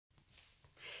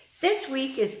This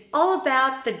week is all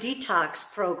about the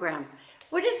detox program.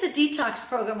 What is the detox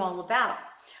program all about?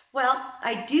 Well,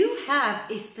 I do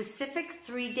have a specific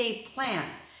 3-day plan.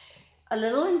 A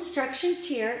little instructions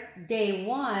here. Day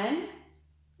 1,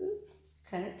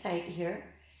 kind of tight here.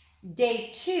 Day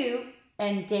 2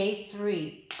 and day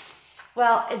 3.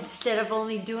 Well, instead of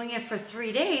only doing it for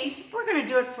 3 days, we're going to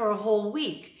do it for a whole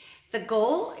week. The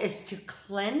goal is to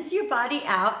cleanse your body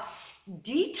out,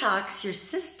 detox your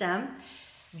system,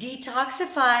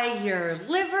 detoxify your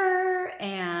liver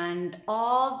and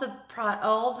all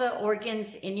the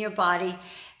organs in your body,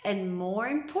 and more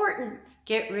important,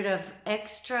 get rid of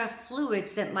extra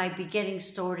fluids that might be getting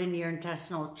stored in your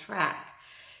intestinal tract.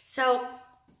 So,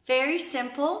 very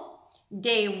simple.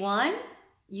 Day 1,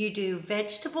 you do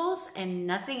vegetables and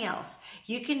nothing else.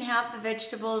 You can have the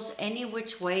vegetables any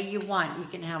which way you want. You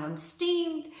can have them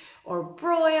steamed or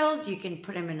broiled. You can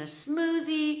put them in a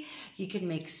smoothie. You can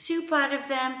make soup out of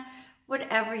them.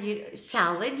 Whatever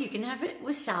salad, you can have it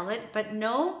with salad, but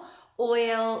no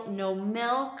oil, no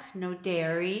milk, no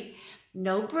dairy,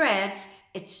 no breads.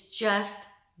 It's just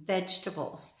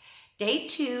vegetables. Day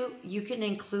 2, you can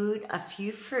include a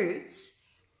few fruits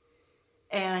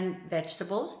and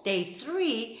vegetables. Day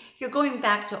 3, you're going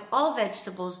back to all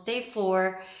vegetables. Day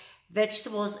 4,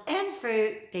 vegetables and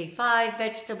fruit. Day 5,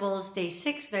 vegetables. Day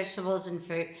 6, vegetables and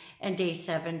fruit. And day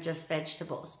 7, just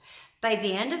vegetables. By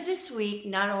the end of this week,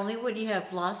 not only would you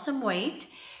have lost some weight,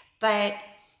 but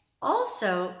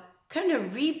also kind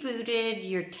of rebooted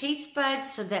your taste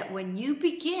buds so that when you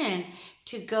begin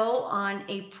to go on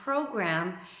a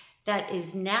program that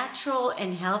is natural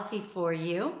and healthy for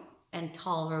you and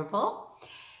tolerable,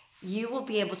 you will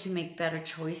be able to make better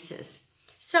choices.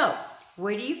 So,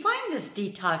 where do you find this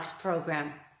detox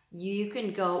program? You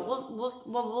can go,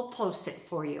 we'll post it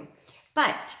for you.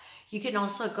 But you can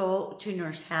also go to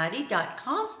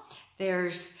nursehatty.com.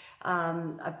 There's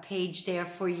a page there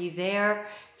for you there.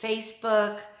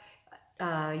 Facebook,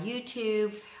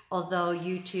 YouTube, although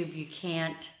YouTube you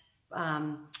can't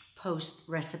post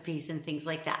recipes and things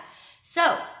like that.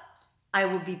 So, I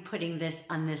will be putting this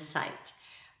on this site,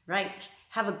 right?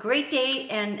 Have a great day,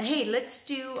 and hey, let's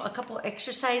do a couple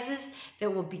exercises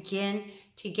that will begin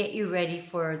to get you ready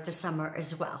for the summer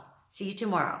as well. See you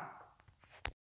tomorrow.